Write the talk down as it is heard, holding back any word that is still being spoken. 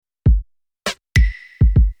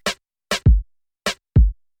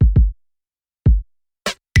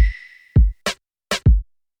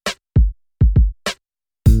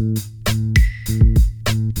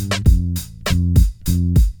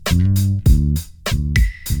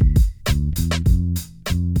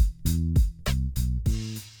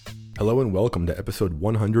and welcome to episode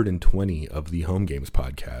 120 of the Homegames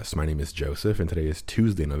podcast. My name is Joseph, and today is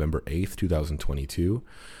Tuesday, November 8th, 2022.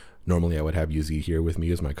 Normally, I would have Yuzi here with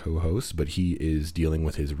me as my co-host, but he is dealing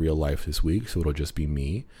with his real life this week, so it'll just be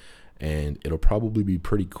me. And it'll probably be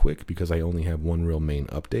pretty quick because I only have one real main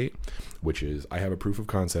update, which is I have a proof of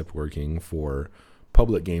concept working for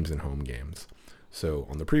public games and home games. So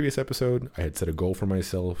on the previous episode, I had set a goal for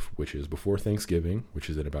myself, which is before Thanksgiving, which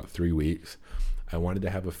is in about 3 weeks. I wanted to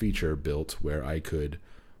have a feature built where I could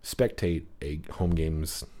spectate a home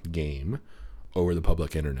games game over the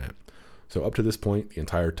public internet. So up to this point, the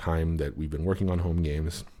entire time that we've been working on home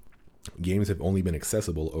games have only been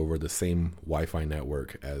accessible over the same Wi-Fi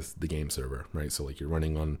network as the game server, right? So like you're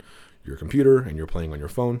running on your computer and you're playing on your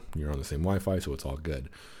phone, you're on the same Wi-Fi, so it's all good.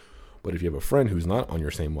 But if you have a friend who's not on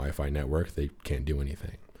your same Wi-Fi network, they can't do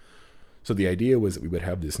anything. So the idea was that we would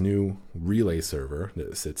have this new relay server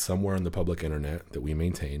that sits somewhere on the public internet that we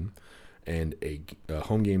maintain, and a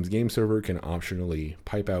home games game server can optionally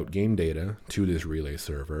pipe out game data to this relay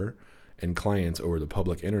server, and clients over the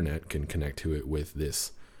public internet can connect to it with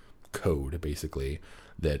this code, basically,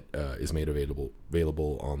 that is made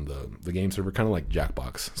available on the game server, kind of like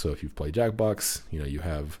Jackbox. So if you've played Jackbox, you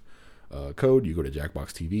have code, you go to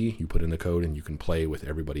Jackbox TV, you put in the code, and you can play with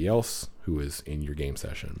everybody else who is in your game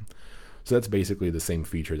session. So that's basically the same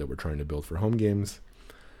feature that we're trying to build for home games.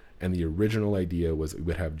 And the original idea was we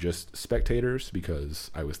would have just spectators,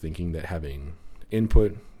 because I was thinking that having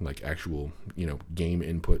input, like actual, game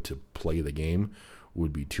input to play the game,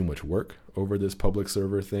 would be too much work over this public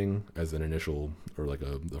server thing as an initial, or like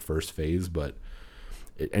the first phase. But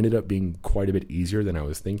it ended up being quite a bit easier than I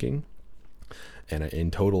was thinking. And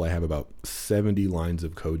in total, I have about 70 lines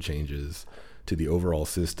of code changes to the overall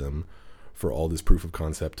system for all this proof of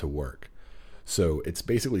concept to work. So it's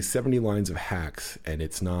basically 70 lines of hacks, and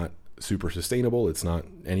it's not super sustainable. It's not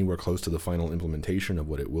anywhere close to the final implementation of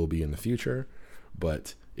what it will be in the future,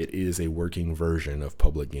 but it is a working version of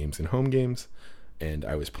public games and home games. And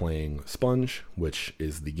I was playing Sponge, which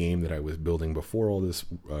is the game that I was building before all this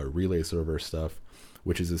relay server stuff,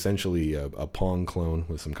 which is essentially a Pong clone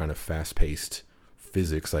with some kind of fast-paced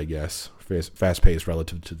physics, I guess, fast-paced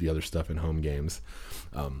relative to the other stuff in home games,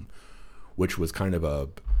 which was kind of a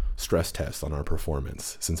stress test on our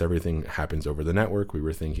performance. Since everything happens over the network, we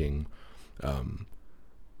were thinking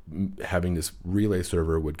having this relay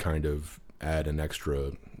server would kind of add an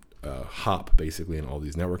extra hop, basically, in all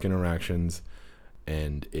these network interactions,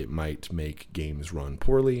 and it might make games run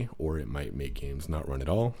poorly, or it might make games not run at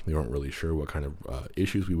all. We weren't really sure what kind of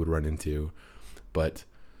issues we would run into, but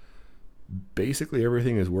basically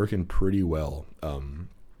everything is working pretty well.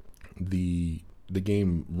 The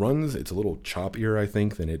game runs, it's a little choppier, I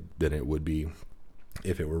think, than it would be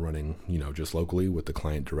if it were running, just locally with the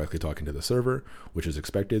client directly talking to the server, which is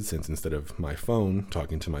expected, since instead of my phone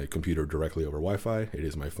talking to my computer directly over Wi-Fi, it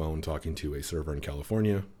is my phone talking to a server in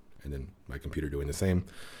California, and then my computer doing the same.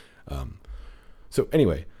 So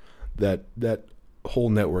anyway, that whole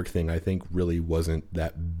network thing, I think, really wasn't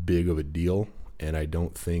that big of a deal, and I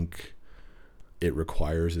don't think it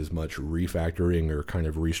requires as much refactoring or kind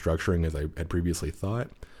of restructuring as I had previously thought.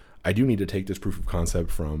 I do need to take this proof of concept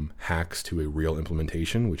from hacks to a real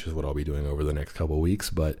implementation, which is what I'll be doing over the next couple of weeks.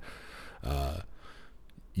 But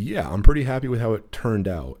I'm pretty happy with how it turned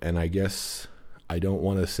out. And I guess I don't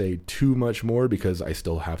want to say too much more, because I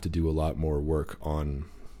still have to do a lot more work on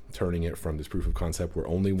turning it from this proof of concept where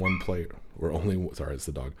only one player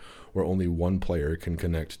can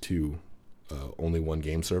connect to only one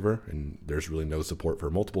game server, and there's really no support for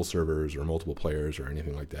multiple servers or multiple players or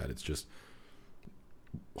anything like that. It's just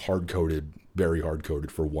very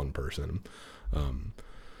hard-coded for one person. Over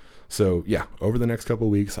the next couple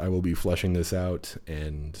of weeks, I will be fleshing this out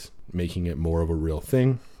and making it more of a real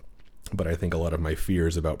thing. But I think a lot of my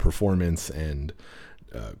fears about performance and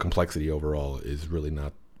complexity overall is really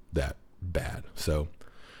not that bad. So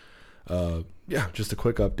just a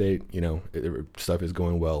quick update. Stuff is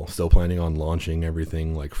going well. Still planning on launching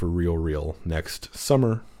everything like for real next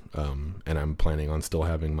summer. And I'm planning on still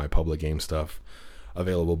having my public game stuff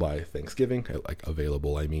available by Thanksgiving. Like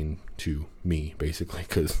available, I mean to me, basically,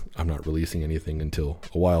 because I'm not releasing anything until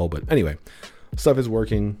a while. But anyway, stuff is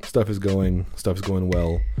working. Stuff is going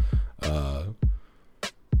well.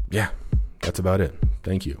 That's about it.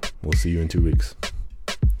 Thank you. We'll see you in 2 weeks.